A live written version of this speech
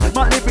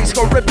just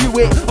go review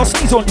it. I'll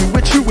sneeze on you,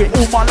 we chew it.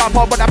 All my life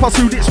I would have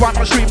pursued it. Swipe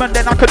my stream and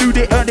then I can do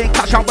it. Earning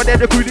cash out, but then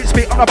the crew that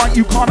spit on a bite.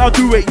 You can't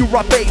do it. You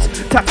rub base,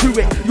 tattoo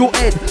it. Your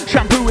head,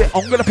 shampoo it.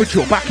 I'm gonna put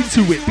your back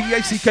into it.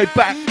 B-A-C-K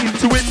back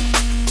into it.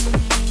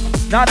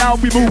 Now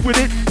we move with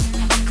it.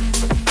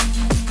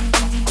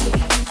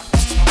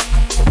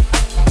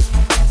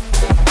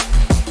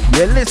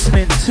 You're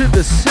listening to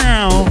the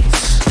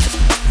sounds.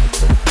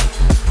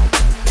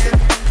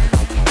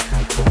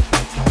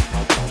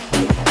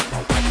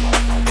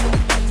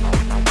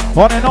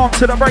 On and on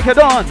to the break of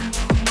dawn.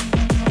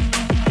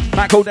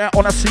 Man, go down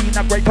on a scene,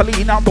 a great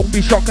Pauline. Now don't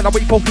be shocked and I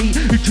wait for me.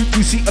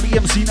 You see the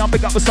MC, now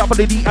big up myself on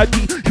the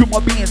DIP.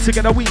 Human beings to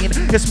get a win.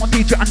 It's my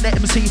DJ and the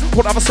MC.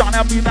 What other sign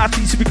I'm doing that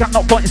so we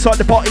cannot fight inside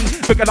the party.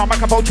 Figured out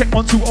microphone check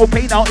 1, 2,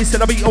 okay now.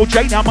 Instead of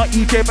BOJ, now my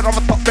EJ, but I'm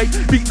a top rate.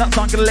 Beat nuts,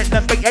 I'm gonna let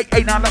them bait.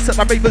 Hey, now that's what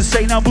my ravens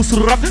say now. Boost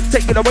it up,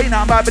 take it away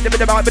now. Bad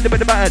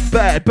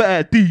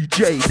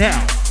DJ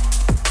now.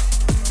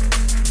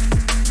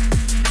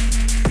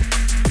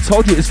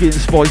 Told you it's getting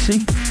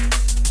spicy.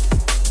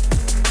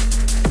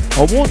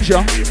 I warned you.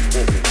 The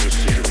important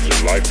decisions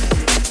in life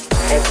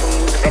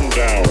often come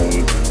down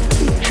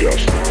to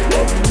just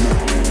one.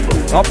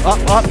 Up.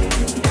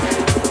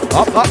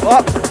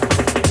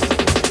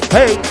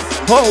 Hey,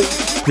 ho,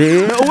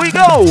 here we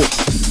go.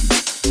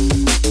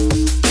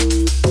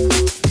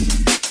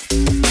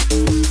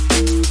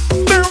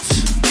 Bounce.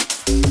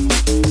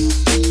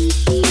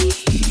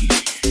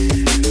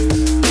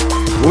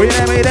 We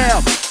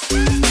down.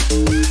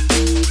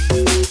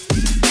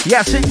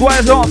 Yes,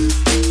 Inguerzon.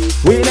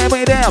 We them.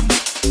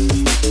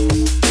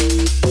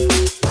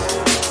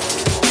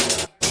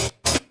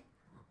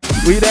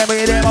 We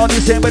them on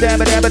December,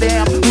 damn.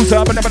 Who's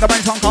up and never the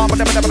brains on calm, but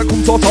never the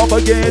cool sauce off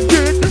again.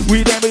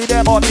 We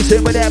them on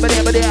December, damn.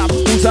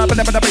 Who's up and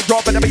never the brain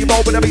drop, and never you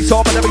roll, but never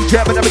soft, and never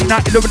jab, and never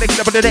not illuminated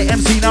up to the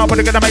MC now, but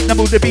they're gonna make the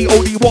move to be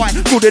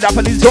ODY. Good it up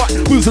and it's right.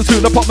 Who's to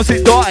the pop and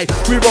sit die.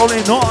 We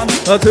rolling on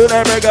until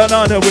they break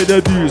another with the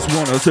beats.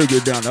 Wanna take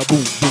it down,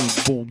 boom, boom,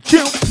 boom,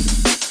 chill.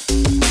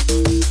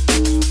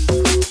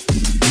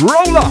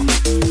 Roller.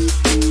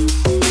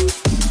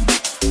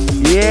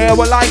 Yeah,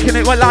 we're liking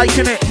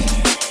it.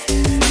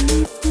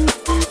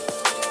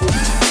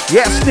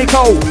 Yes,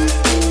 Nico.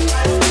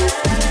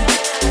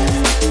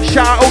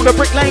 Shout out all the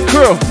Brick Lane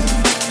crew.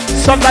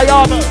 Sunday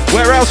Armour,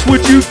 where else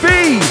would you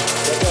be?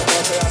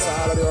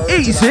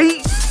 Easy.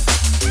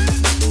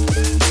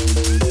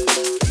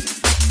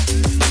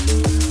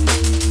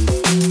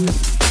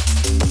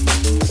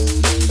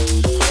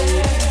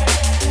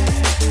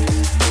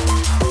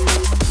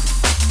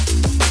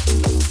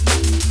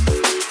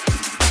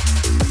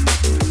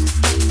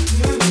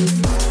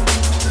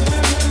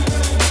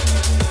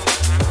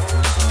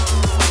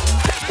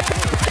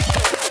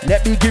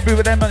 Let me give you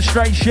a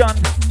demonstration.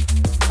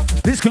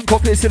 This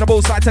concocted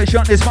syllable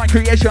citation is my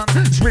creation.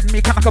 It's written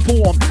mechanical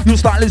form. Your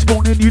style is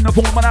born in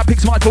uniform, and I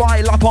picks my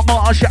fly life on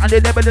Mars. And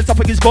the evidence up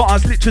against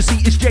bars. Literacy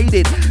is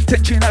jaded.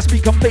 Tension has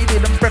become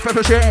faded and breath of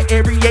fresh air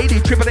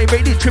aerated. Triple A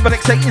rated, triple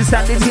X-ated,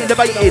 standing here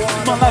debated.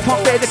 My life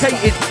I'm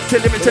dedicated to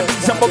lyrics and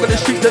beats. I'm walking the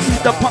street to see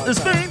the punters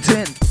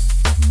fainting.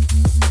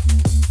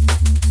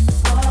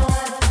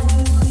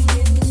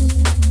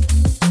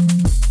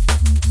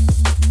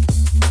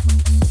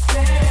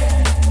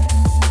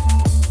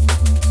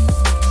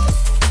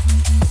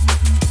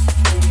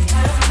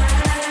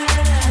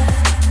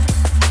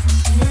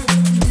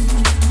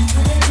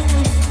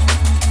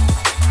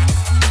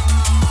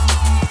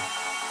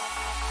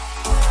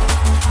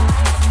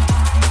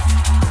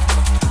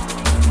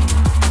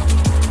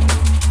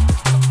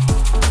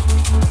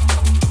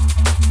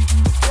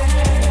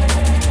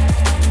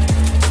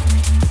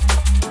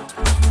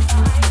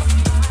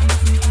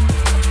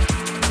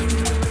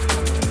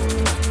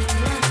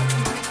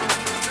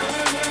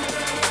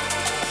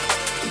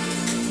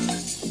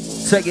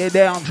 Take it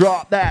down,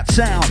 drop that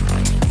sound.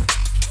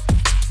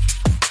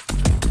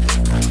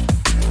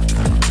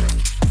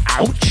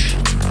 Ouch.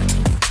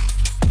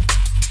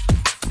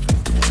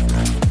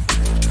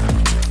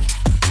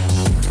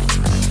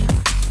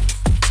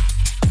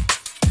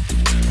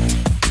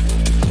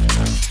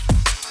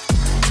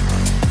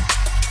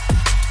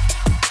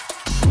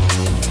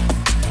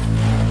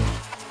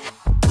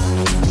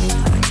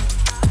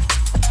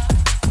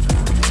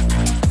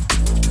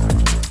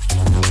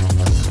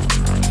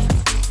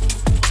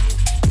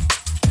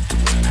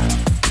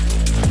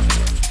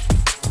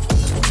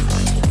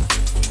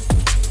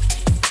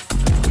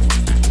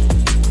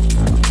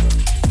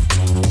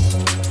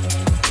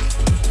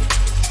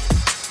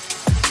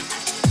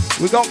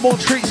 We got more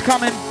treats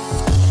coming.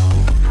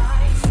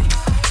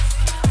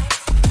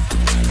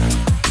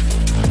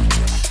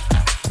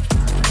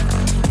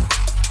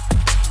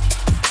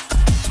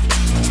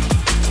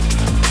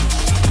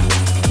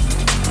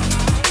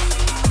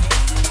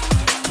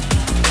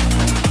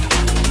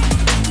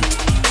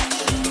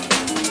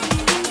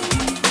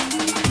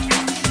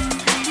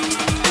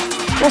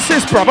 What's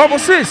this, brother?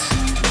 What's this?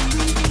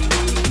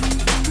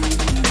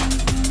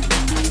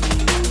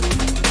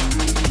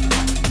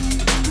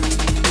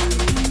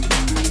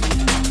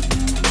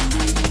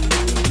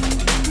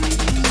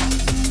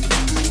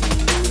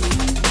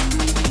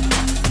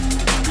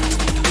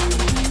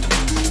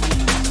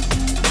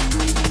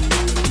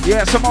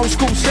 Yeah, some old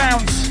school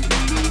sounds.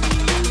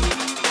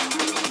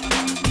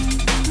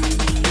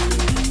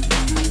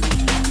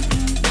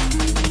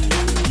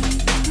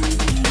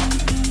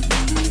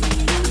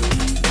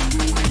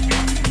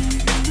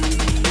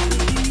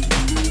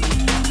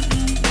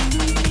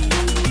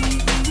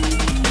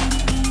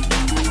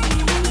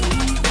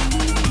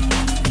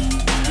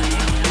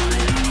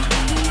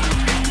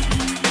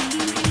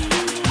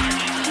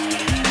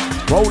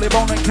 Roll it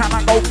on and can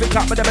I go pick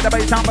up with the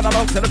bass down, but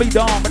I'm to the beat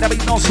down, but the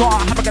beat no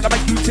song. I'm gonna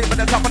make you tip at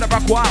the top of the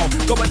rock. Wow,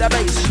 go with the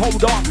bass,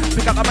 hold on,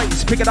 pick up the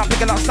bass, pick it up,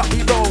 stop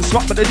the roll,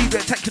 swap with the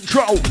DJ, take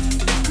control.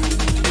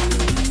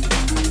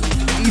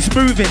 He's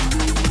moving.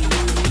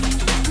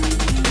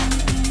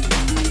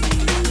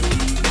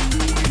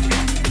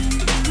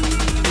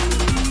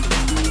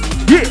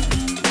 Yeah.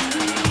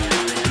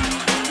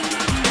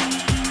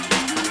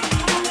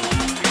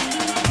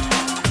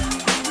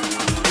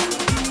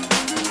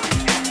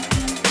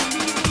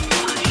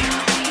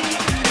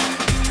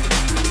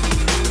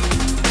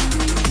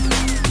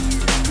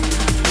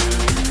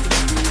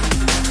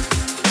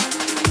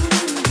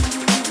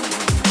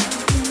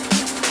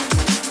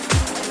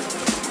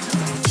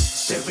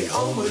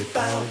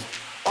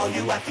 All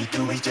you have to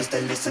do is just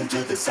to listen to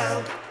the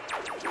sound.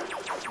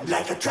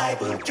 Like a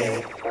tribal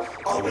jet,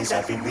 always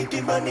having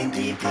rhythm running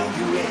deep in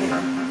your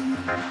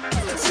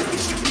head. So we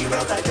shoot me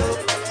around that door.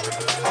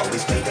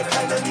 Always play the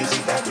kind of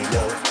music that we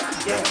love.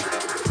 Yeah.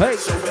 Hey.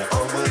 So we're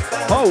homeward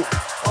bound. Oh.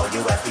 All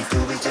you have to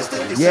do is just to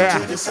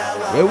listen to the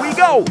sound. Here we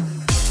go.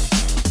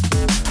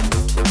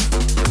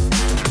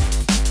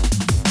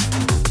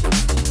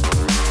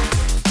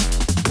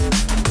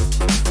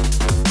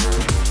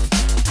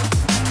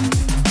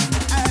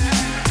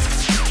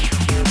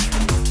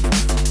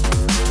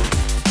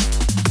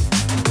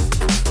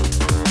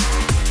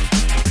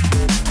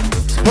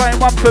 Playing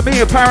one for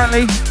me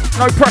apparently,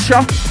 no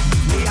pressure.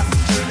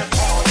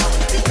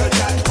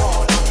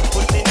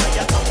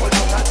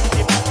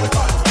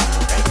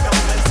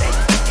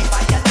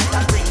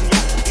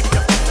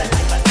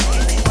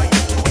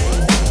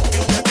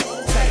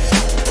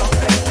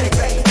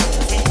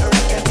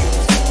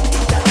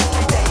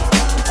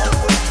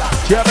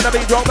 Yeah, but I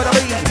be drunk, but I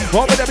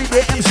be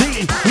the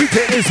MC. We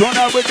take this one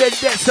out with the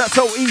debts, that's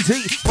so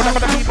easy. What I'm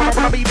gonna be,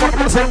 what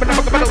I'm gonna say, but I'm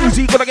gonna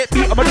Uzi, gonna get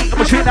beat, I'm gonna eat,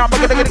 I'm gonna shit, I'm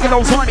gonna get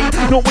all tiny.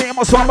 No way am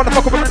I son,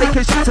 motherfucker, when I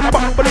naked shit to the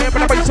bottom, but I'm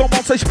gonna make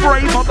someone say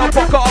spray,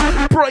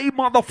 motherfucker, pray,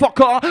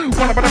 motherfucker.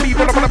 What I'm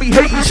gonna be,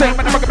 hating, shame,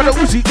 but I'm gonna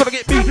Uzi, gonna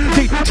get beat,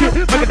 shit,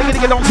 I'm gonna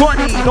get all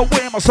tiny. No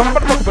way am I son,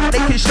 motherfucker, when I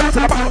naked shit to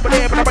the bottom, but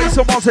I'm gonna make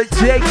someone say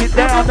take it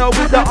down, no,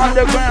 with the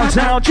underground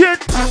sound,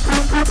 shit.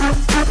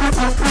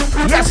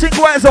 Yes,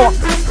 Inguerzon.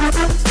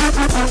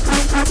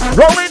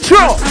 Rolling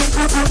through.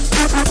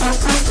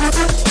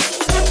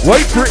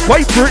 Wait for it,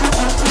 wait for it.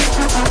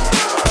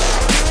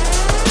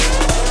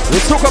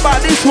 Let's talk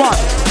about this one.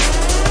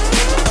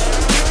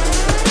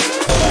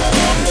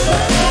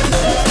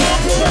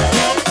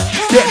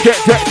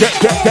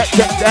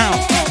 Get down.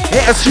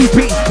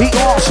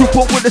 S-U-P-E-R,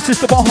 super with the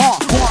system on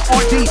heart.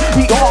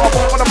 R-I-D-E-R,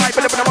 what am I,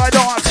 but I'm right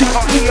on.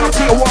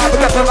 T-R-E-R-T-O-Y, but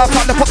that's the last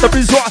time to put the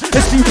bizarre.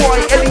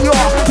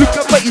 S-D-Y-L-E-R, look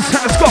at bass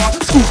and a scar.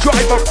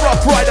 Screwdriver,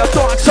 rough rider,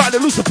 dark side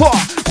of Lucifer.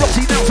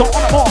 Roxy nails on a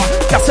bar,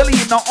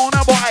 gasoline on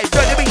a bike.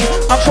 Dirty me,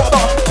 I'm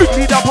shoulder, big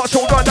lead up,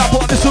 shoulder up,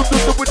 this is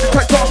the with the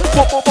tractor.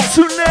 What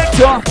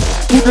selector?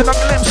 Who the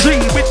knuckle MC,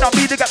 with not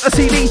me, they got the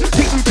CD.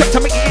 Take me back to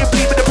make it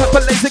bleed with the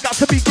purple laser, got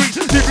to be green.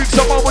 Lyrics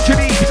are what you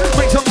need,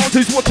 make some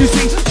noise, what you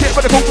see. Get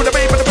by the coke with the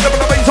bass, but the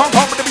bass on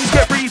home, with the beats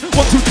get breathe. 1,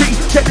 2, 3,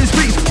 check this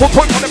beat. 1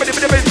 point on the minute,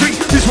 three.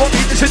 This one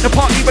need this in the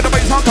party, but the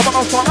bass on come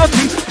on, start on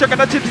two. Check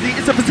out agility,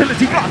 it's a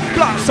facility.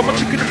 Blah, someone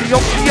chicken to be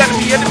on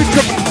the enemy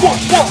coming. What,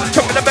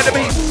 check out the better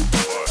beat.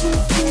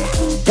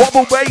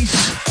 Wobble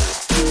bass.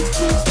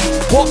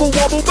 Wobble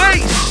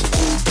bass.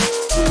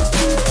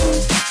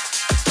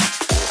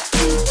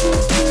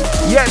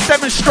 Yeah,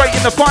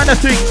 demonstrating the finer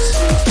things.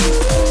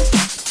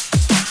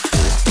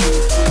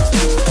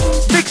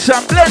 Mix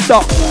and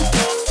blender.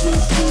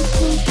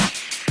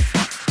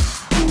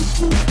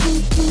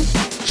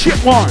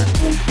 Chip one.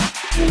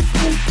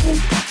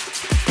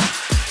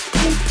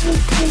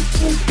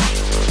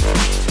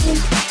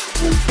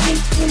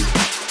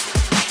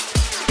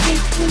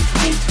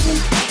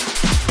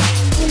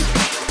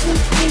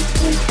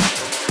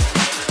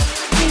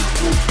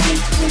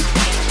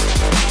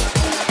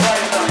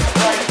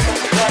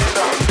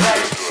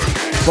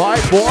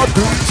 Five, 4,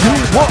 3,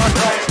 2, 1.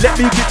 Let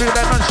me give you a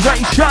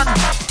demonstration.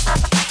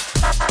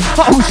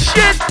 Oh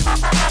shit!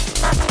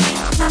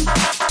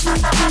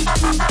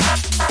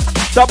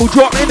 Double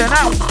drop in and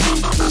out.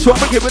 So I'm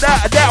gonna give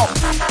without a doubt.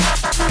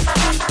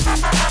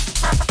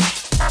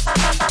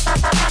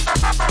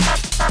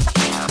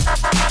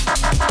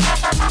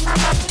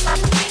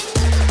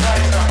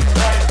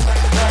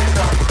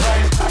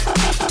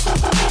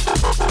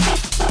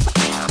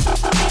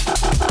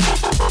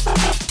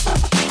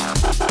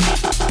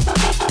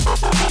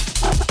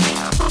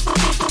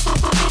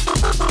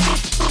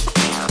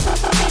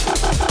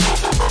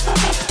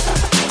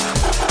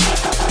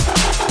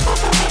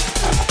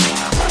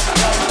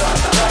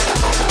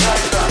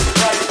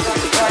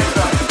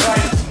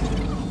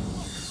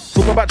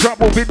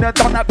 trouble, been there,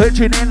 done that,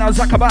 virgin in a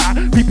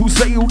Zuckerberg. People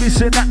say all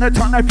this and that, the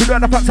time they figure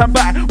out the facts and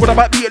back. What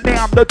about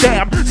Vietnam, the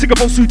damn?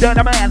 Singapore, Sudan,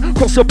 a man.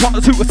 Cross the pond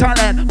to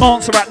Thailand.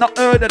 Montserrat, not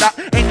heard of that.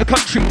 Ain't a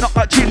country, not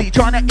like Chile,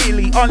 China,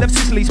 Italy. I left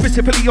Sicily,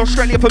 specifically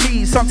Australia for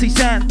me. Sunty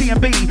Sand,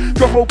 D&B.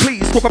 Drum roll,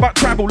 please. Talk about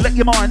travel, let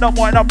your mind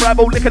unwind,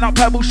 unravel. Licking up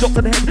pebbles, shots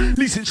to the head.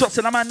 Leasing shots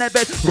in a man, their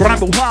bed.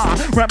 Ramble hard,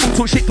 ramble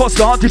to shit for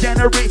star,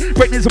 degenerate.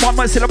 Greatness of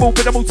one syllable,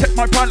 biddable. Take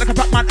my pride like a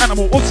Batman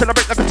animal. Or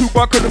celebrate like a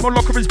two-bar criminal,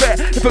 locker is bare.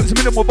 If it was a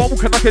minimal bowl,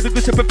 can I get a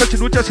good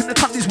professional? Just in the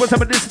time, these words are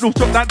medicinal.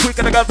 Drop down quick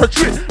and I got for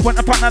trip. When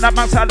I partner that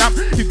man Saddam,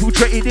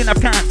 infiltrated in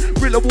Afghan.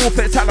 Guerrilla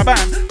warfare,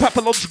 Taliban.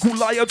 Pathological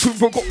liar, tomb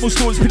forgot more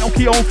stories.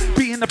 Pinocchio,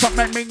 being the front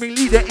man, made me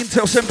leader.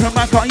 Intel, Semper,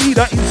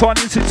 Al-Qaeda.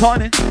 Inside,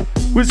 inside,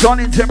 we're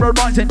signing,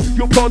 terrorizing.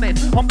 You're plotting,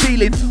 I'm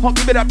feeling. I'll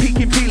give it that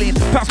peaking feeling.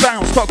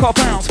 Bounce, stock off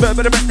bounce.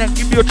 Further the then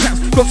give you a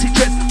chance. Got see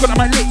chest, got on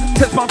my leg.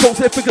 Test my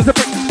goals, their figures are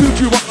big. Food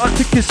you want, I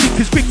think it's sick,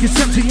 it's big, it's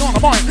empty on the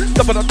mind.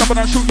 Double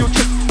and shoot your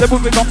chest. They're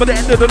moving on by the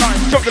end of the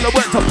line. Struggle the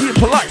words, I'm being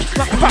polite.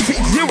 Like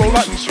capacity zero,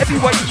 like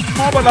heavyweight,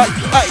 marble like,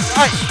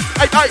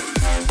 aye.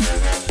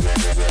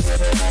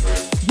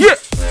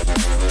 Yeah.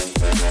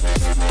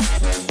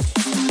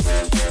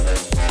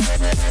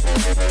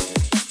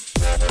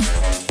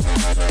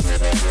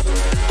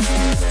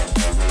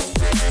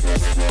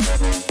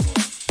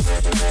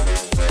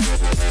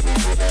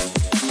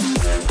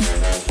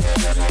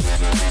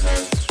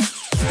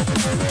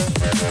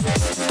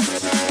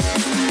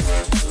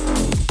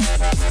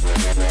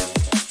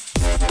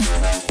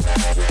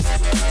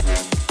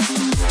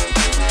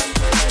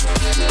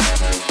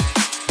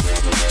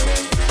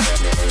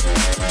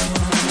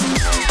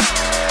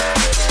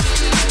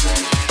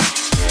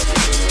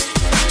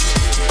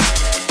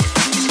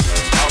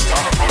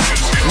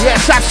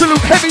 Yes, absolute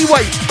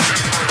heavyweight.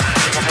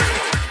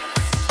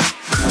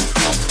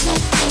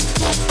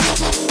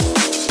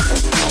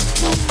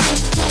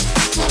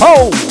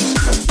 Oh.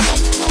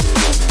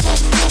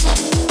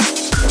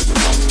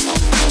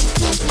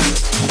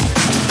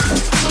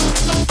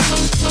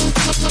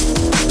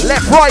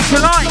 Left, right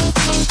tonight.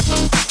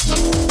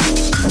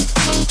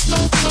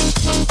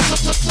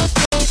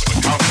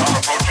 Countdown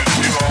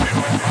approaches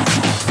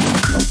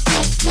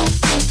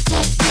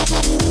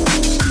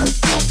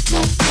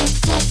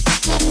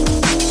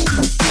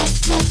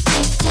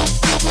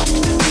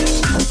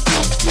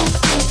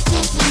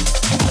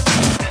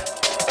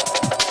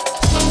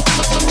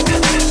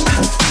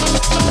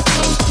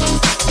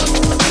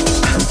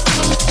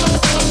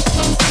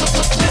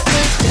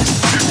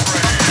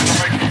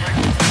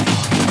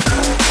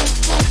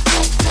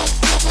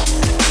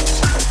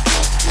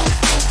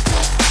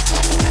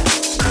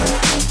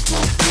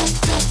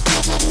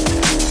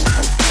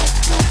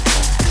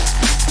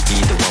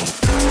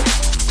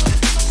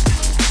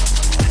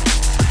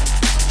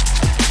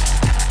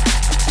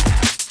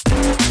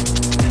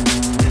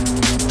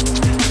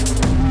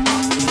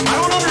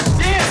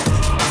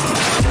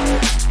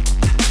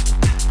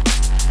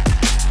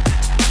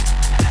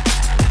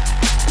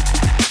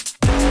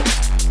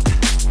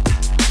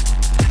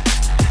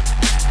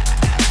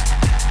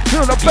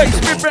to the bass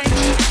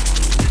mid-range,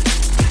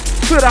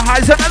 to the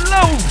highs and the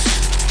lows.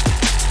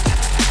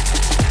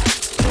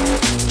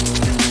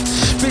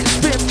 Spin,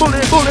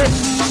 bullet.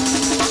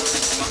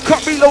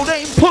 Cut, reload,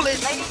 aim, pull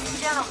it. Ladies and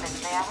gentlemen,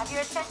 may I have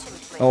your attention,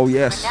 please? Oh,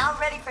 yes. We're now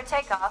ready for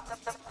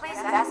takeoff. Please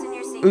fasten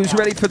your seatbelt. Who's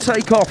ready for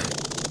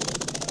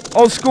takeoff?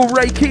 Old school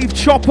Ray Keith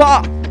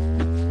Chopper.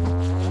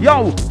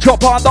 Yo,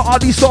 chopper, the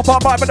hardy stopper,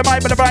 vibe with the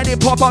mind, with the brain,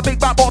 popper,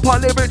 big bad bopper,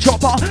 lyric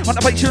chopper. On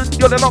the patient,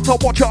 you're the doctor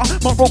watcher,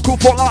 my vocal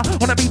faller.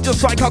 On the beat, just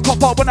like a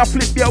copper. When I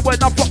flip you,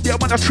 when I flop you,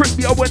 when I trip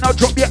you, when I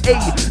drop you,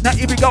 now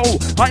here we go.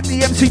 I'm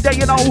the MC day,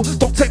 you know.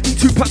 Don't take me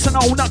too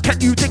personal. Now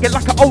can you dig it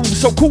like a O?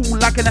 So cool,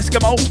 like an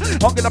Eskimo.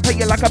 I'm gonna pay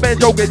you like a bear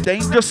dog,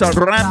 dangerous, a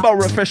Rambo,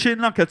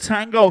 refreshing like a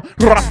tango.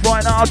 Rough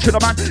rider, to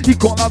the man. He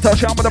called out a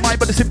shout with the mind,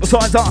 but the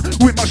synthesizer.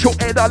 With my short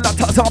head, I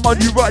laptops, I'm a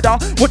new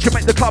rider. Watch you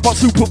make the club, a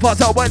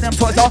supervisor. When them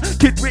twice are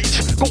kid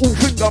rich, got all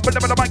finger, but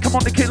never the mic, come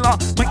on the killer.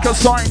 Make a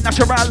sign,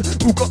 natural,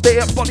 who got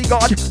their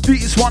bodyguard.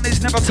 This one is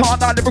never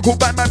tired, I never call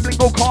Batman,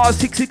 blingo cars,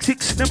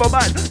 666, never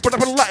man. But I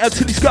put a lighter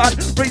till he's gone.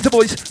 Raise the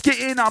voice, get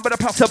in, I'm gonna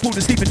pass up all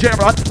the Stephen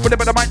Gerrard.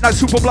 Whatever the mic, no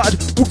super blood.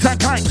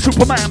 Wu-Tang Clan,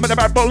 Superman, but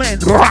about Berlin.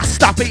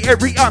 Rasta be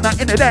every honor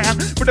in the damn.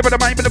 Whatever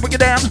the mic, but bring it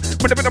down.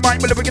 Whatever the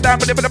mic, but bring it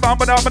down. Whatever the bomb,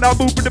 but I'm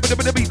move, but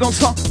the beat don't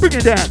stop. Bring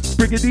it down,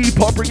 bring it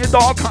deeper, bring it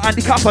dark.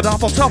 Handicap it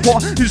up on top.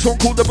 This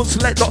one called the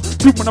selector.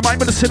 Two when the mic,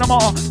 but the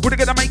cinema. What are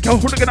gonna make her?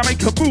 What are gonna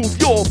make her move?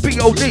 Your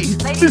BOD.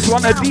 This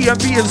one a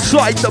DMV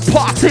inside the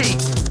party.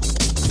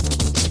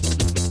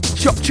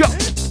 Chop.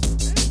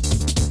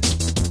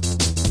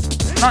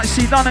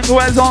 Nicely done,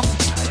 Inguerzon.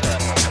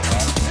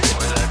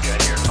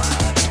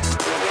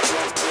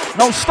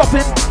 No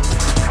stopping.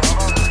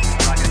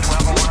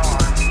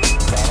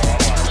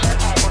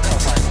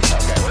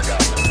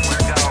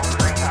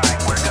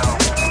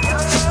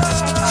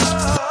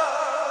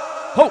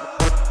 Ho.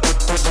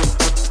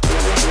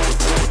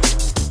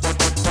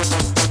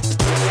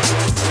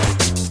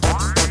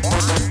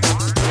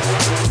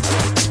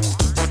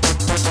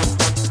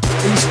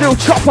 He's still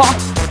chopper.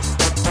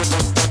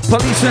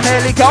 Police and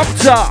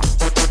helicopter.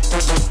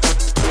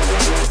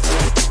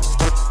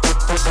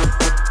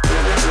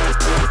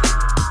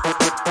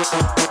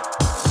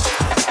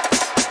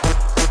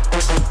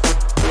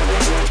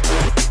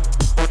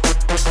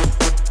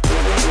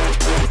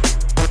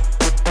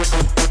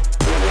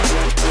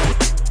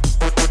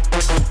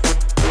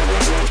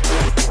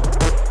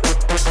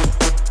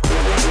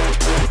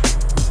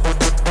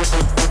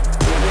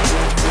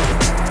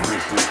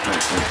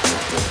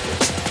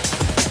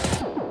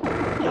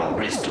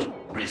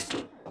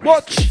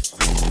 Watch.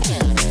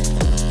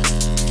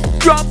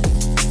 Drop.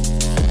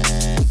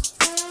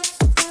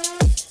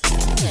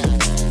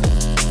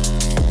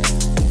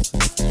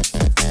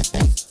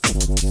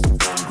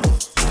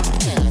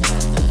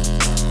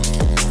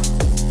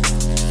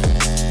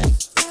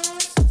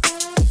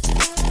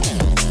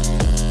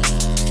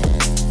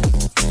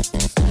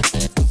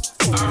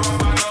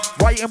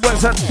 Writing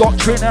words and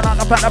doctrine and I'm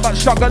about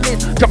struggling.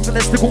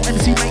 Juggalistical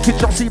MC making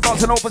Jossie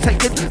bars and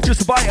overtaking.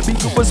 Just to buy a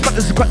beat was better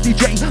as a crap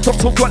DJ.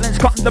 Lots of dwellings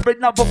cutting the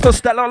ring up of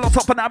Costello. Lots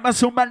up and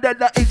Amazon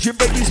Mandela. Aging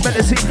babies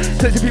medicine.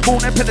 30 people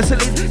and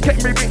penicillin.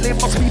 Ketamine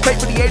Ritalin must be fake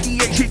for the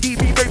ADHD.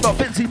 DB Raver.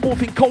 Benzene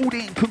morphine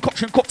codeine.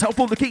 Concoction cocktail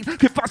for the king.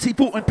 Confetti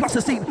port and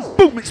plasticine.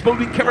 Boom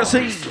exploding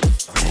kerosene.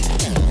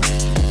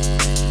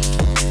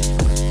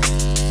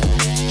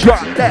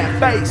 Drop that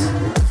bass.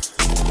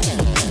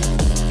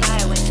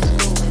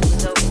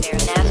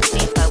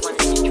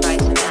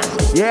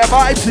 Yeah,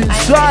 vibes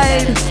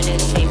inside.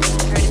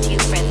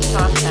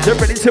 They're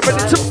ready to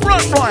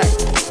front right.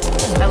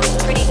 I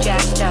was pretty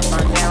jacked up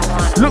on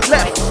marijuana. Look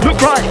left,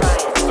 look right.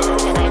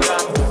 And I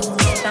dropped.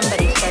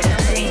 Somebody started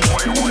screaming.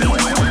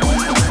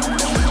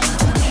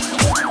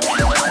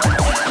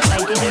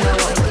 I didn't know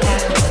what was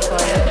happening, so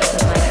I looked up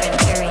at my friend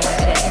Terry and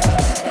said,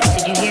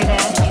 "Did you hear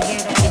that?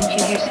 Didn't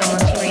you hear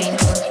someone scream?"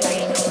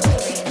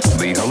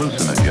 The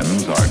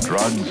hallucinogens are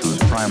drugs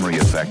whose primary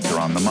effects are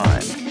on the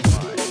mind.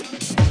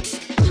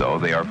 So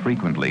they are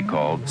frequently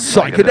called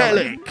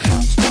psychedelic.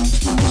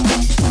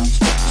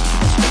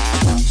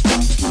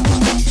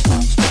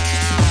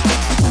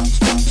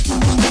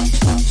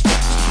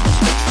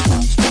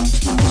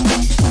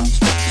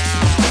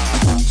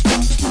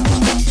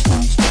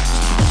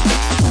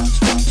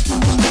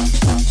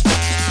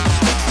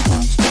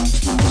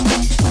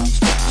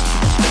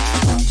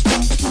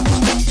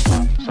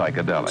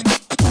 Psychedelic.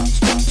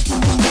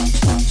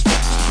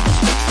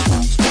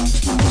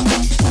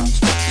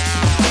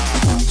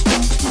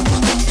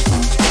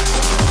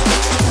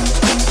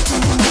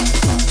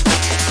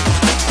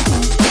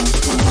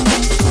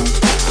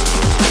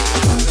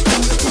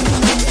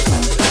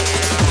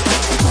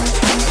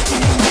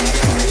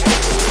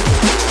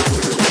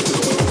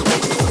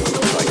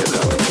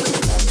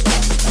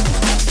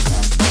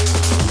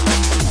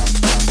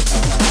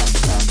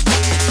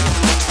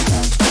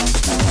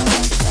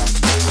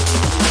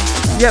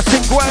 Yes,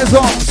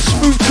 Inguerzon,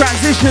 smooth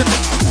transition.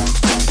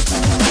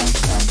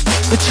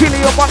 The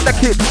chili of Wonder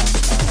Kid.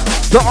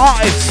 The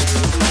eyes.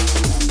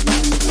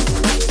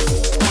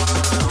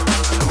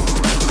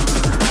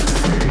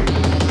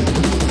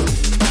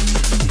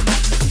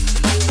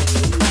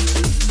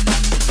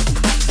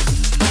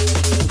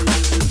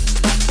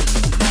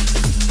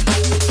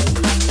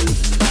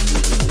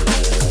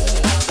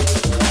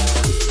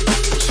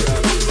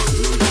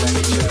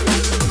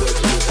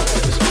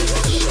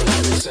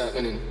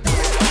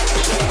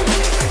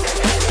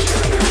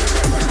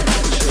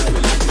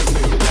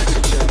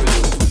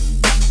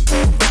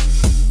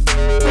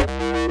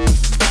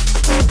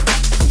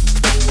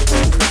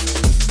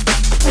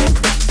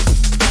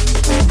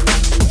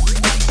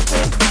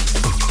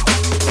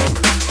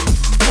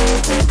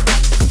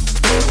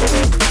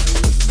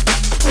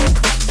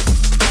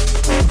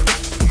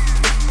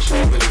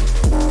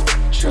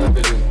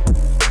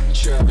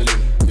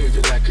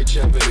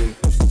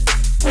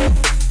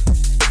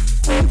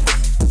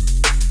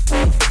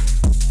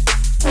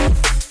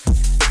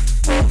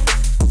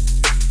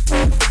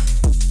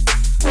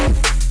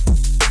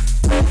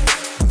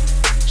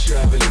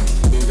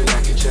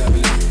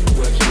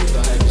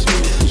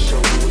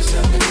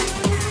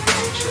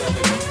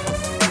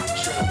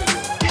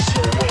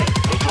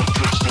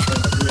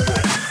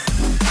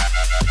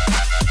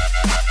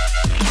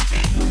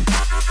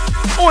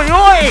 Oi,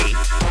 oi!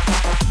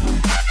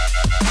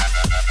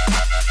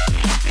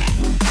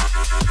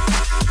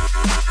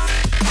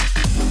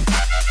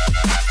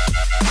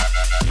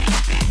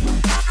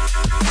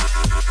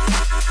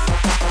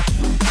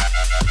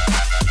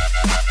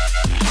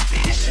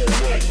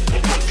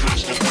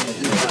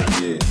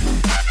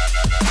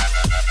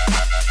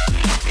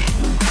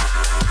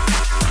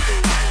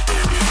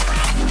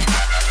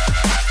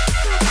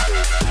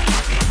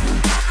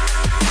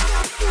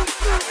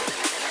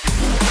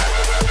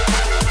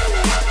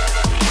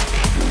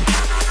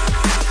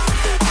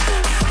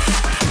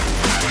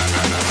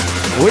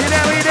 We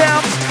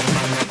down.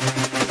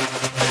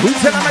 We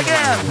tell them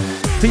again.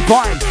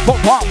 Define,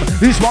 pop pump.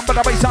 This one but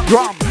the bass and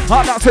drum.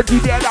 And that's a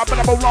DJ that but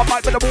I will run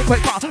mic with the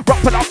wallpaper. Rock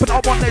it up and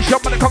up on this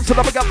shot when it comes to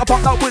the big up the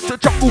now with the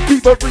jungle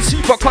fever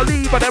receiver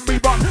caliber. Then we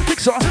run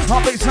mixer,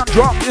 our bass and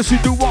drum. Yes, we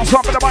do want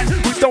some of the mind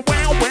with the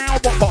wow wow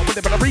wow with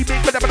the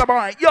remix with the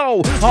mind.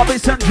 Yo, our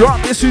bass and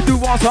drum. Yes, we do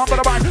want some of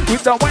the mind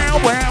with the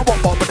wow wow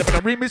wow with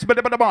the remix with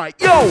the mind.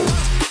 Yo.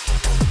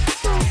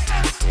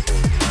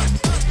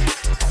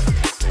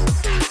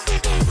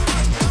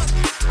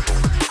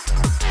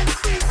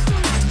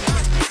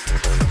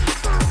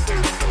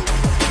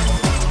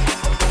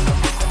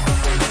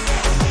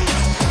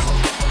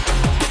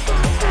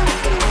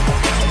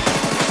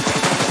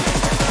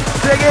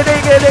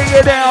 Dig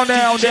it,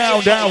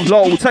 down,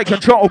 low, take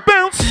control,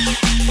 bounce,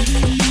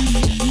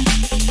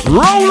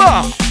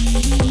 roller.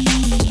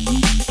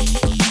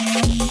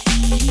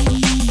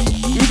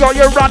 You got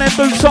your running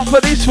boots on for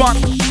this one.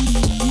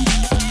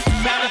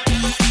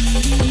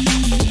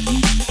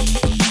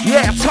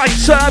 Yeah, tight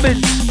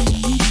servants.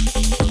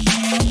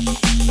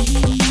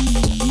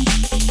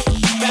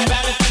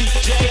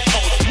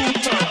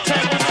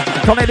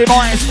 Connected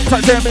minds,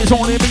 tight servants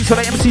only me, so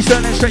the MC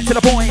turning straight to the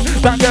point.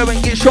 Don't go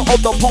and get shot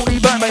of the pony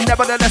burning.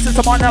 Nevertheless, it's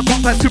a minor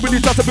contact, 2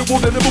 minutes doesn't be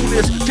more than the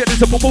bonus.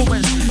 Jealous of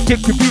performance,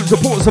 get confused,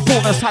 support,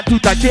 supporters. I do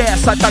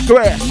digest, I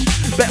digress.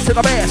 Best of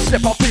the best,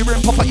 step up here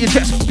and pop out your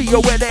chest. Be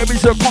aware there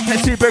is a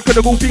contest here, very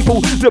critical people.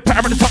 The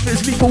power of the tongue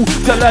is lethal.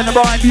 To learn the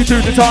rhyme, you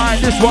do the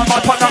time. This one, my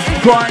partner in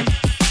crime.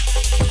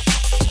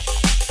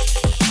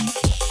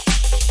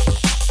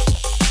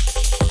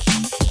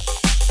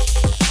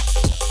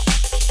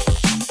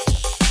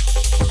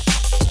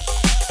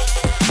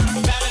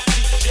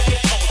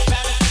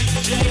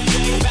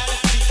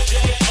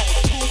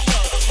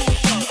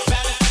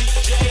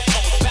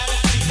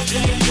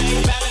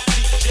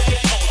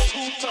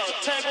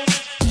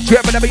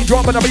 Jabbing the beat,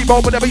 dropping the beat,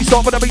 rolling the beat,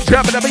 stopping the beat,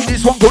 jabbing the beat.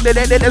 This one good,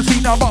 let it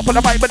see now, up on the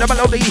mic with the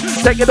melody.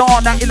 Take it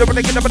on, now you're looking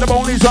at the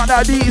bonus on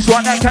this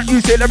one. Now can't you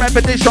say the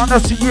repetition?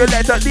 I see you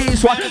later, this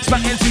one.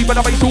 Smack and see, but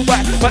the bass too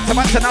bad. But the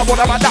matter now, what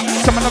about that?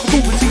 Some of them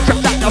cool with see, check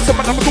that. Now some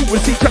of them cool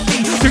with see, check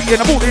me. Thinking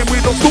the morning, we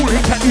don't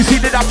schooling. Can't you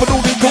see that I'm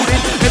balloning, cooling?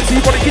 And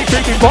see what it keeps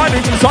taking,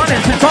 vibing, in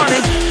silence, in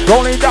silence.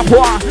 Rolling that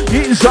one,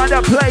 inside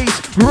the place.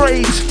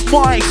 Raise,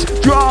 mics,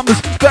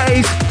 drums,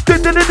 bass.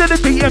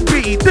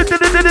 DMP,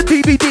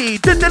 DVD,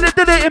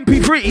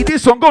 MP3.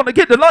 This one gonna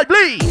get the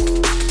lively.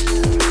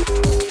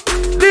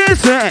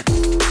 Listen.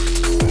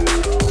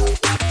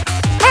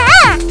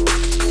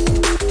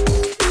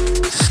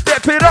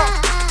 Step it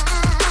up.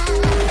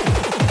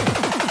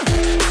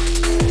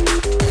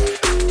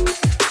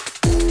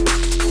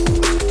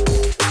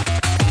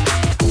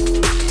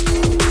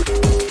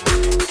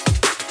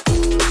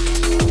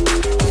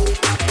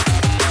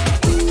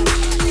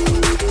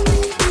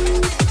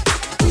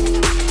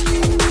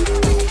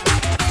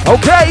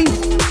 Okay.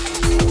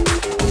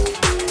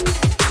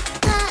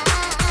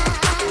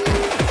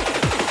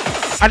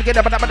 I'll get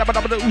up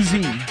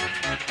Uzi.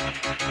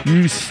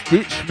 You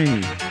stitch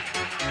me.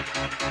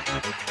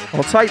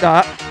 I'll take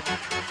that.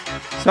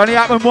 It's only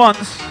happened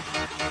once.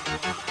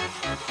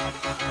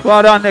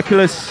 Well done,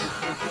 Nicholas.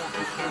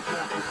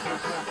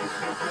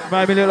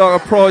 Made me look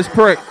like a prize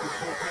prick.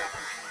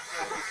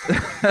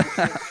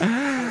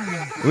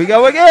 We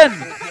go again.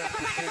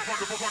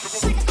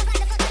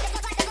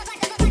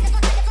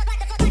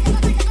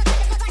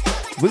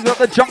 We got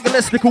the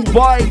jungleistical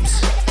vibes.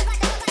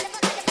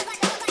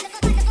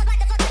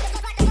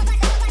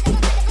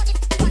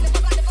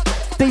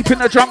 Deep in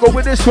the jungle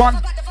with this one.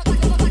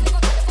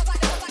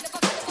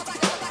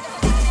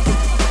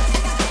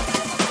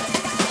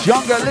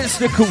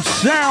 Jungleistical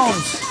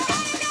sounds.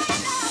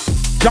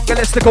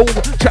 Jungleistical,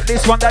 check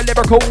this one, that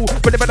lyrical.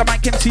 But the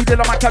man can see that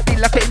I might be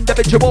like an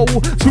individual.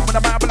 Zooming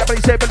around, but I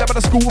say, but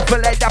the school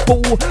for let that ball.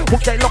 All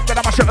day long, that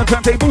I'm a shut and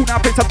turntable. Now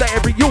place up there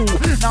every you.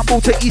 Now I'm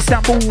ball to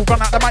Istanbul.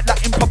 Run out the mic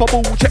like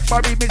improbable. Check my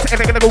remix, and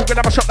I'm gonna go. Get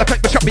up a shot, the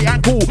click, but shut me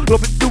ankle.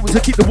 Love it, do is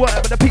to keep the word,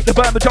 but I peak the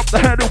burn, but jump the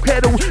hurdle,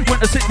 kettle.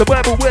 When I sit the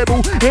verbal,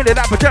 wibble. In it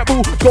up a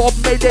devil. God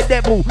made the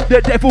devil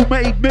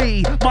made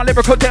me. My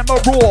lyrical demo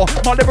raw,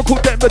 my lyrical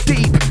demo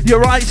deep.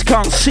 Your eyes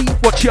can't see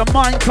what your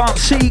mind can't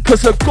see,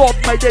 cause the God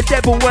made the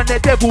devil when the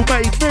devil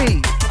made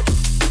me.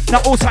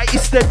 Now also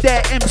it's the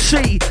their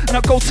MC.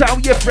 Now go tell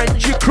your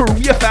friends, your crew,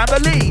 your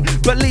family.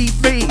 Believe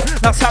me,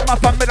 that's how my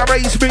family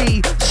raised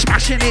me.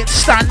 Smashing it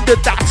standard,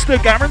 that's the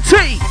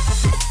guarantee.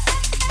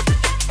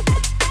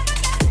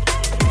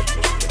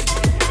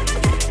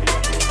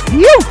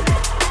 You.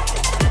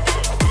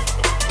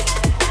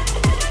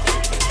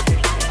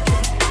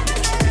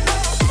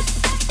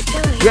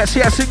 Yes,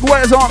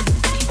 Inguerzon.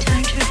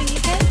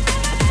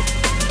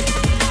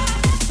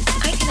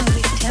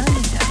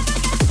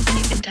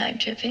 Time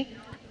tripping.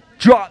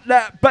 Drop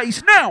that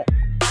bass now.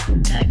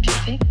 Time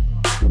tripping.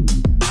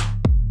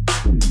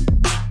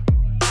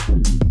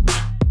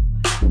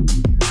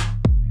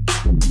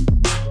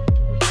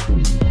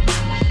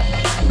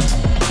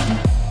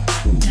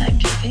 Time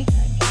tripping.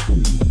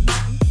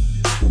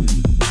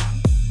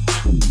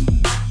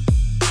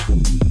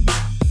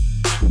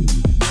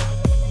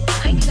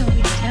 I can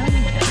always tell you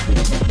that.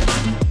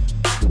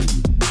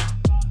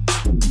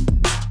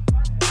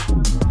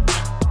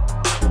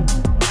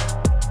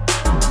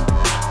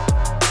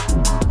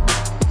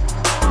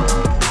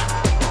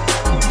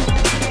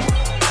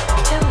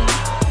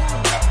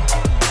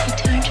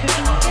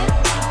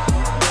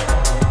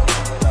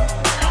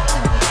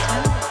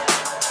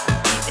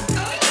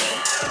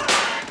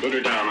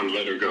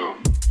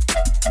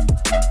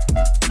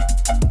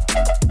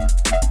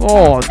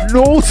 Oh,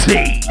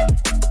 naughty.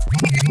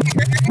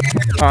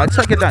 Alright,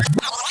 take it down.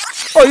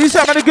 Oh, you're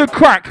having a good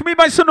crack. Can we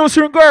make some noise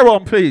for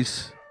Inguerzon,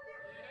 please?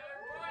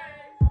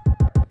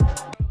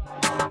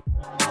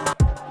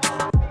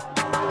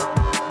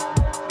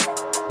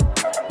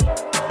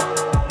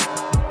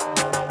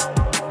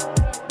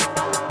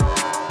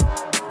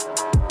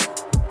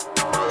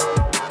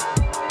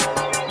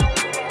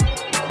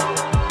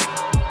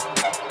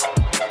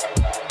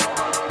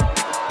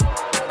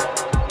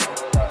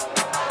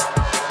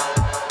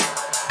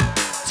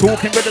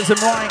 Talking rhythms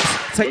and rhymes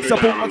takes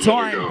up all my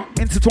time.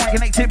 Intertwine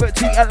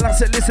connectivity,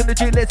 elastic listen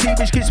agility,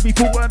 which gives me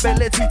full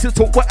ability to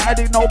talk with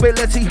added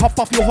nobility. Hop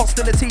off your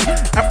hostility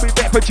and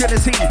revet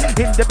fragility.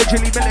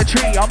 Individually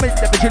military, I'm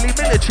individually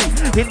military.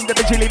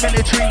 Individually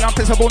military, I'm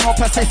visible, not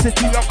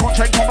persistity. I'm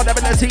contract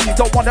compatibility,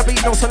 don't wanna be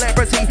no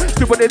celebrity.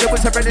 Stupid it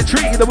was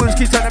hereditary, the wounds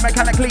keep turning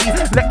mechanically.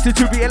 Elected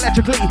to be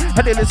electrically,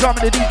 and it is I'm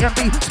in the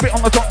DMV. Spit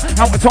on the top,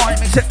 out of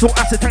time, except to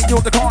ascertain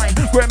your decline.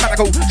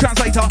 Grammatical,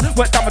 translator,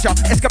 word damager,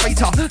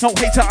 excavator, no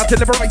hater.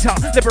 Deliberator,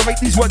 liberate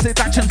these words in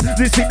actions.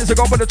 This scene is a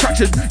global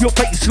attraction. Your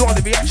face,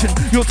 slowly reaction.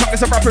 Your tongue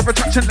is a rapid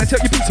retraction. Let's tell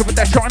you pizza with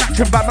their shine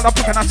action. Bad man, I'm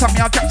looking at some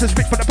me, I capture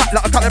spit for the back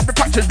like a colour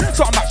refraction.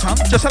 So I'm match on,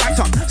 just a lax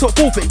on. So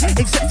forfeit,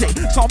 accept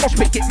it. So I'm mosh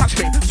pit, get match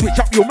fit. Switch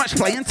up your match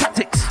play and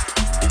tactics.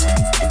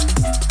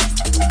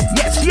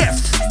 Yes,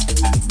 yes.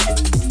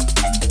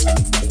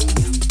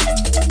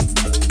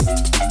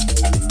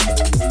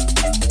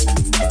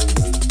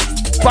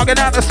 Bugging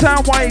out the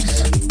sound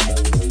waves.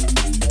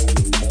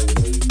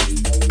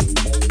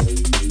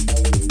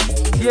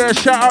 Yeah,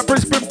 shout out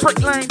Brisbane Brick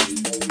Lane.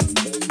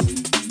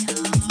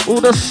 All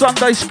the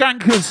Sunday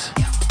skankers.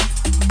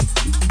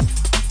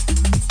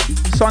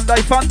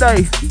 Sunday fun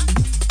day.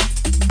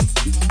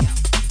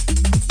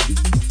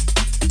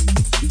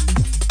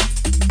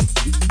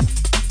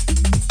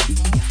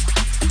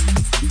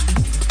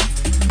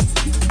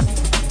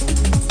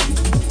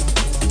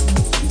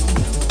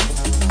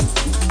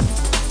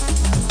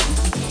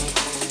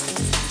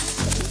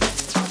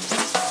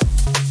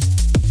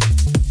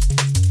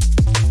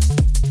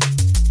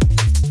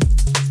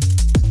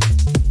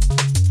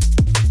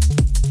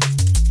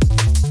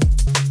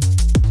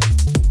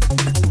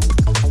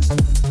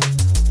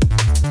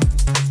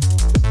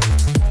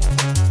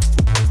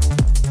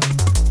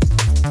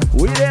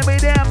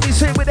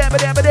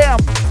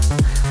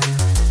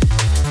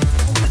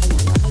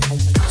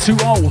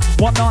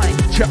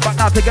 Check back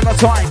now, taking our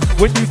time.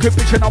 When you could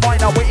bitch and I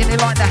wine, I'm waiting in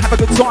line to have a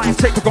good time.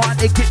 Take a grind,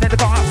 get in the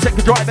car, take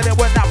a drive, and it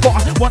went that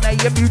far. 1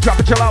 a.m. you drop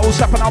a chill out,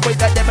 slapping our way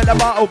that them in the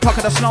bottle,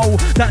 pocket of snow.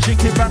 Dancing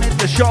kid running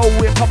the show,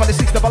 we're popping the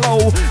 6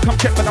 below. Come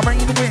check for the rain,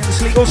 wind,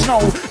 sleet or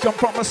snow. Jump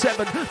from a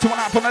 7 to an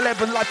app on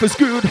 11, life was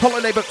good,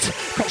 holiday booked.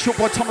 Cut short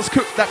by Thomas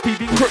Cook, that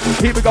PB crook.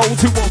 Here we go,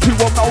 2-1,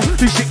 no.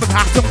 This shit with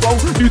hat and blow.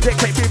 New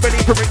decade, be ready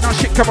for it, now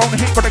shit come on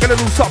hit. But I get a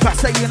little stop, I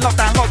stay in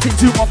lockdown, locked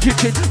into my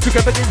kitchen. Took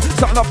everything,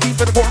 something up deep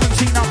for the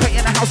quarantine. I'm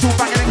painting the house all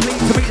banging and clean.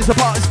 To me,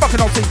 apart, it's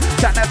fucking old thing.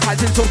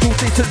 Sanitizing social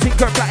distancing,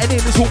 go flattening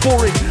in, it's all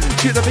boring.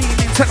 Should have been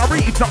in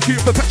Tenerife, not you,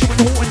 perpetual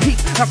and hot and heat.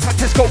 Outside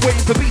Tesco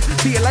waiting for beef.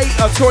 See you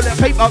later, toilet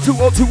paper,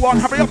 2021,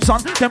 hurry up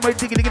son. Then we're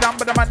digging it down,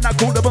 but the man not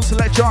called up on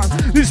selection.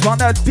 This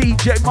one, a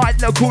DJ might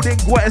look called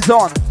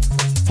Inguerzon.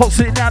 Hot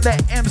sitting down there,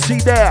 MC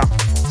there.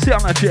 Sit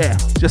on a chair,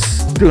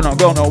 just do not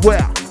go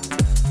nowhere.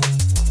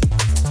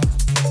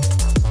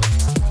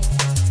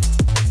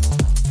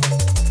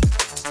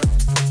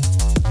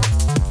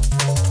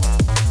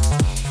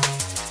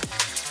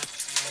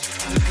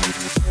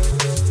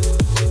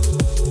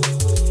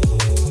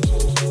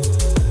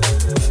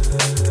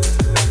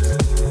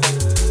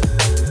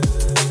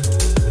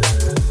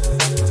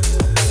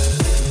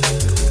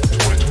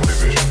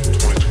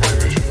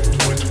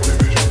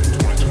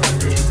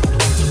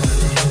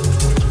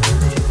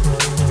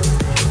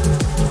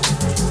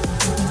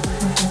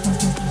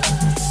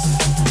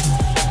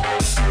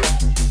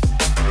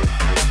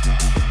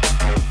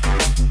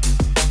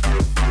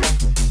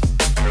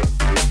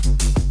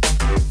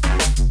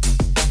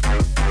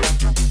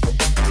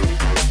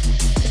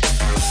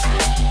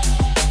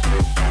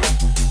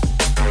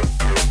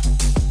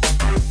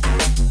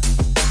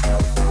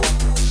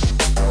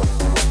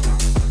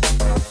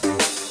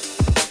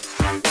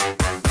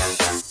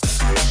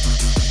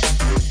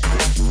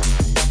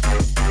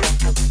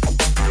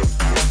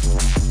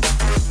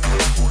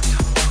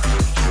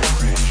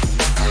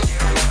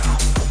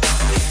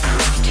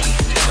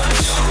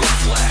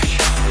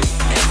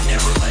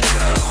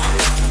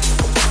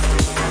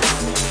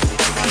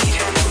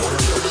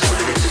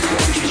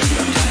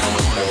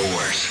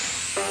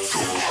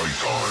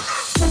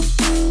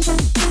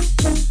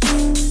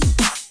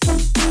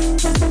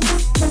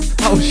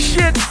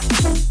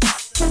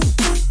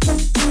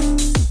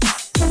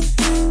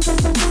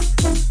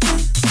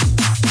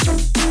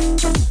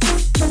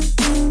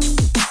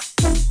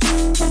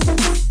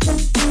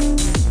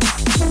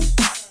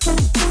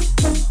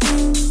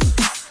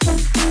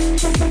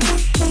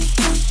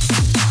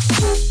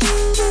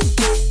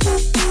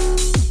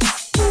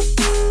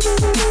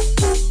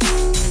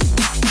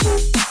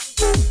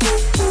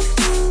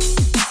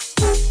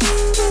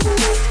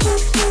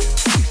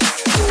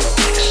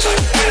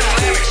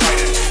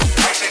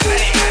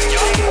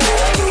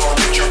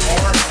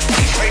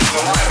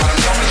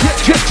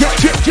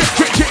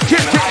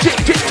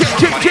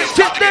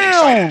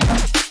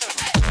 down.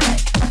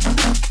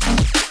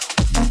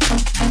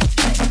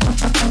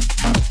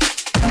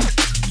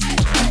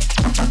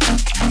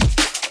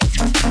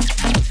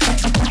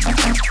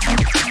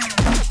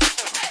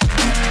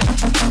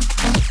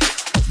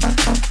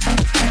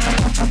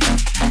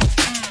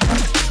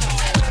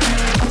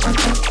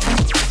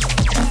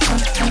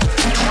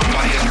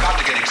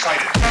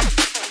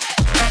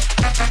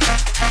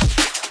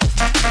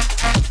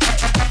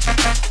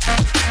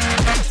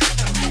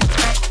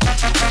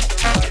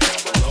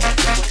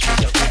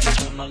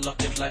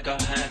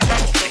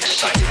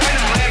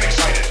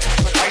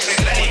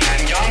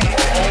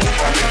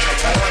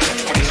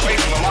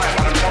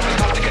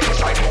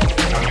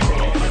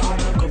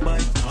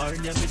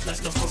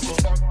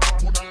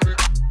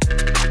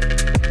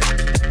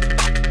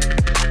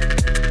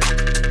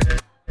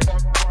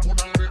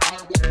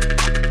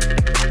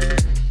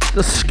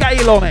 The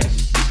scale on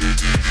it.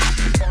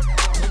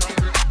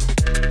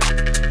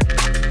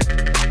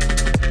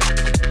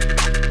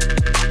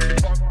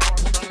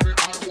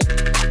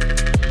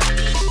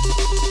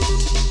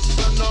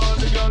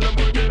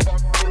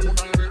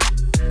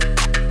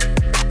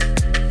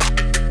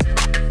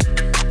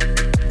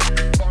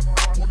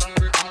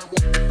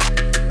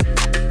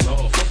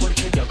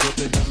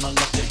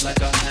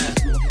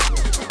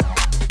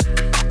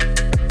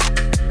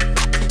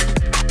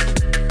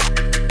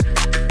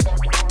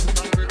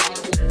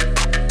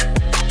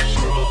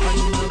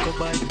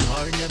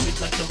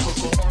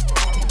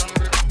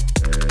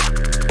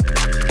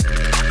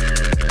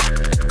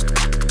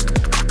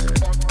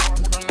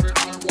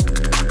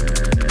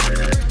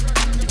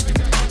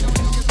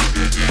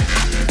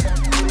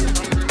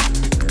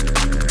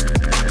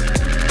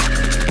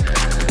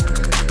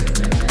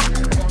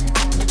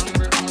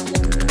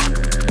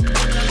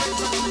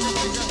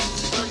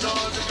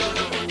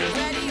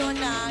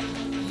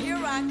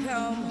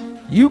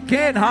 You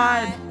can't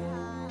hide.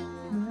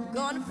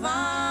 Gonna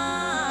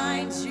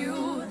find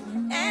you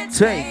and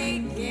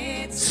Take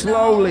it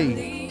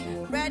slowly.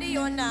 Ready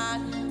or not,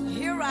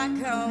 here I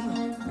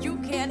come. You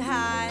can't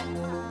hide.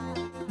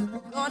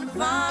 Gonna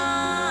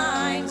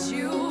find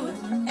you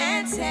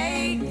and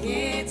take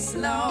it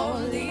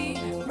slowly.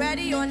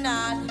 Ready or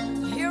not,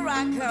 here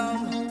I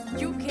come.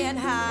 You can't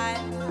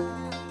hide.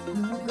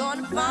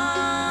 Gonna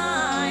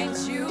find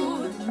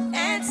you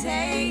and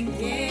take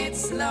it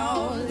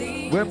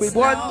slowly. When we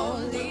what?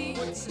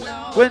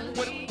 When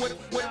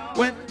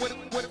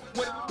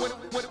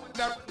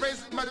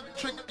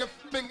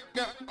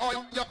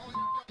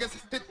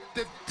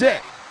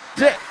Dick.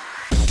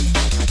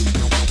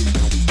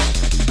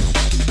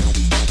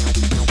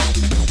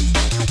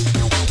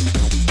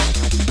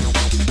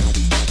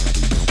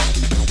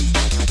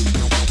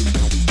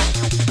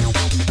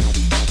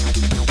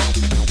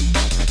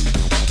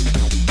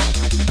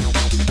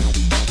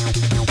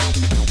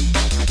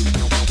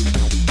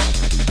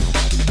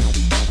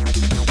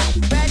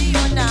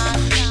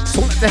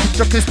 The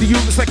hedgehog is the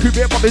humans like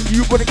QUIVR, but then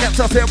you gonna get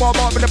us here while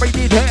I'm whenever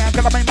you need hair.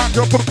 Can I make man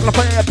drop the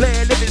fair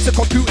play? Live it's a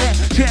called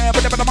QUIVR. Chair,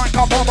 whenever the mic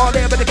come on, I'll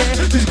live it again.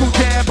 Physical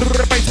chair,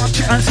 bass on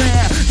chair and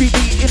snare.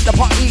 DD in the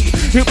party,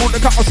 he pulled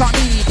the cups on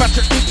me.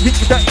 Patrick, think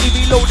the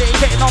EV loaded,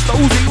 getting off the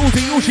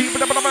Uzi.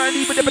 Whenever I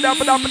need, but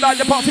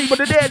the party, but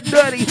the dead,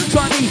 dirty,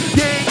 shiny,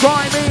 yeah,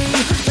 grimy.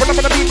 Whenever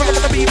the beat, whenever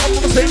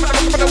the same,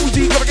 whenever the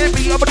Uzi, gonna get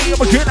me, I'm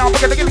a shit, I'm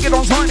gonna get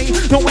on shiny.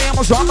 No way I'm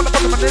a song, I'm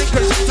gonna put the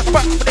cause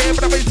back there,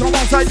 but the bass on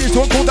one side, this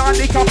one cool down.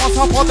 Can't pass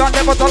up on that,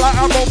 never dollar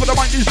out over the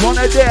mic is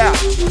running there.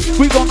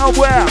 We go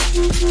nowhere.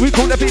 We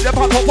call the beat the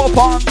pop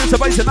on. This a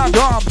bass and a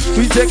drum.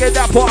 We take it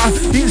that far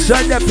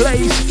inside the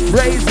place.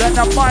 Raise and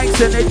the mics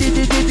and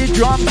the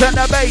drums and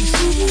the bass.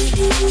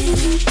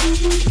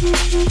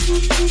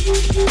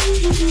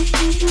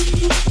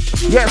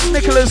 Yes,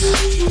 Nicholas,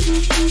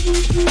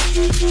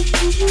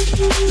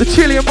 the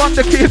Chilean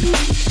Wonder Kid,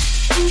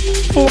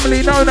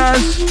 formerly known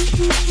as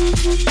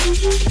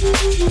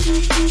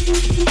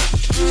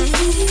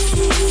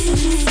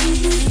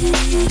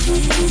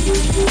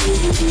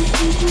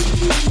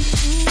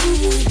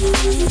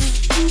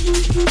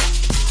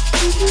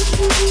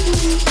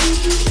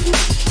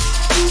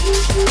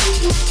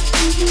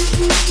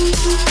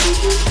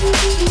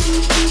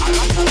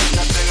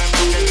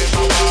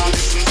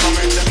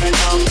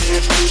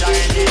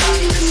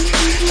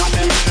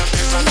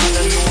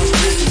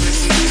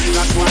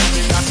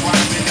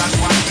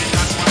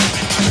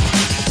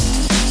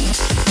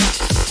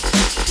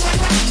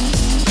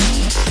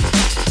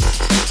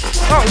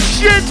oh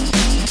shit!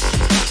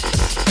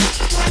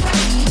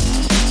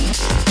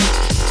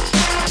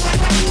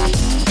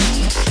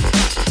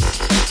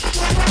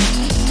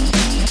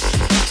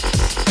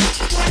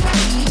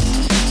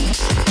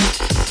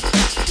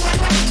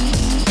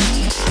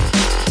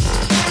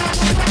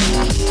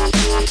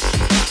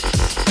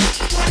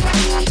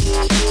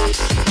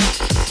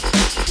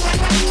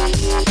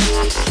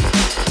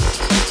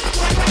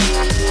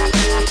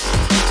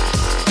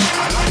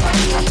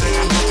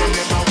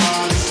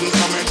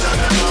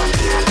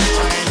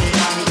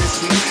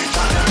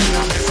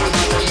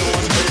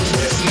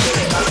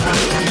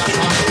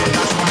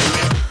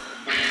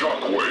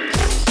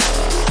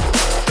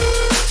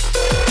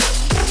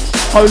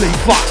 Holy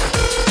fuck.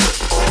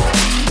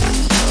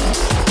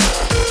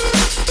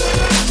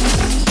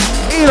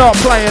 You're not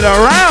playing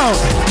around.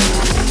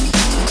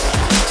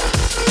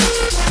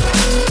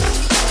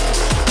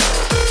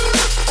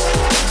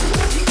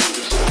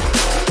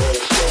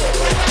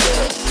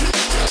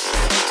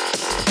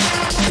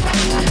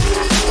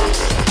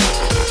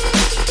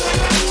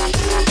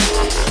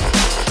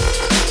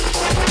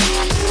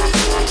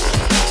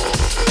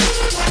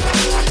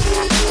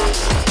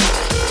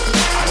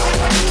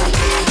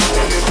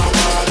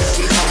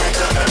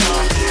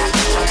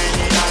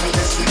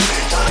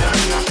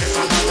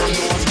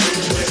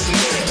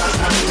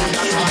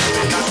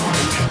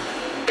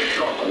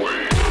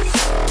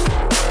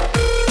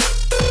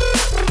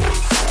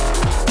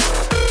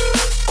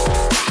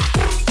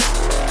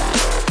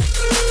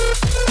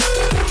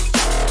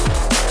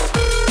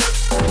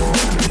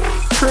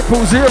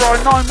 Triple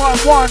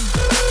 0911.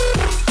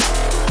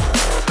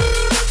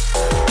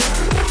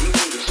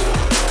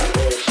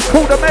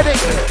 Call the medic.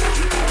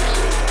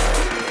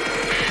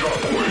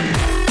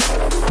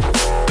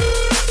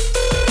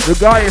 The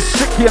guy is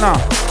sick, you know.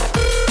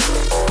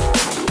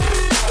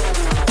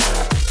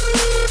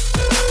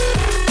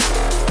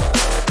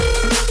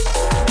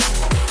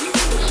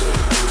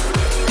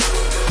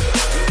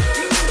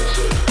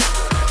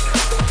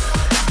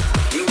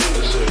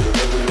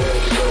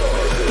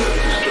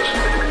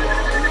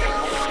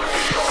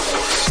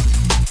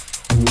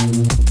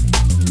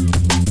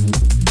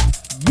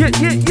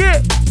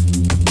 Yeah.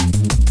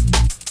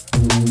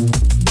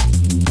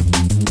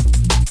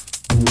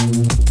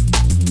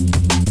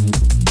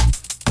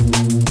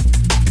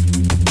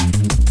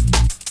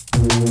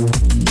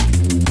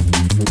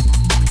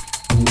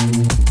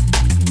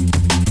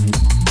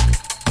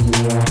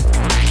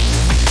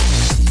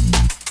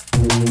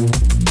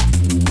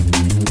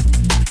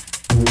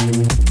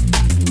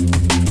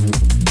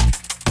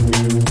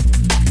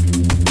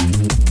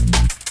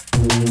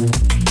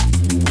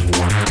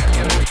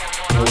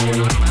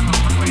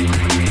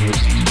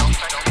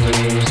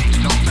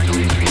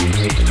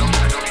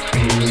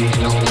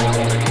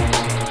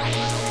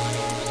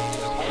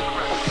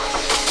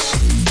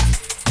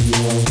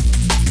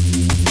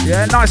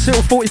 Yeah, nice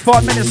little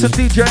 45 minutes of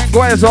DJ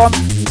Inguerzon.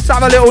 Let's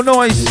have a little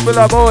noise for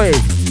the boy.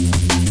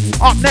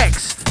 Up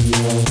next,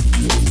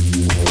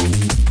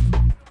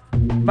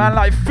 man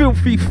like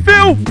Filthy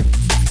Filth.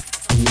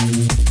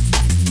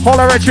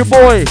 Holler at your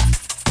boy.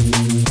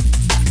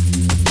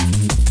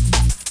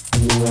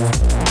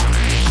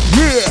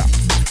 Yeah.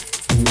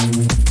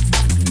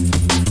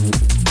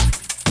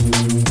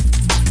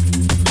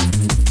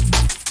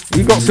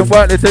 You got some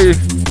work to do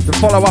to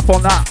follow up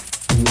on that.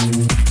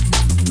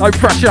 No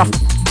pressure.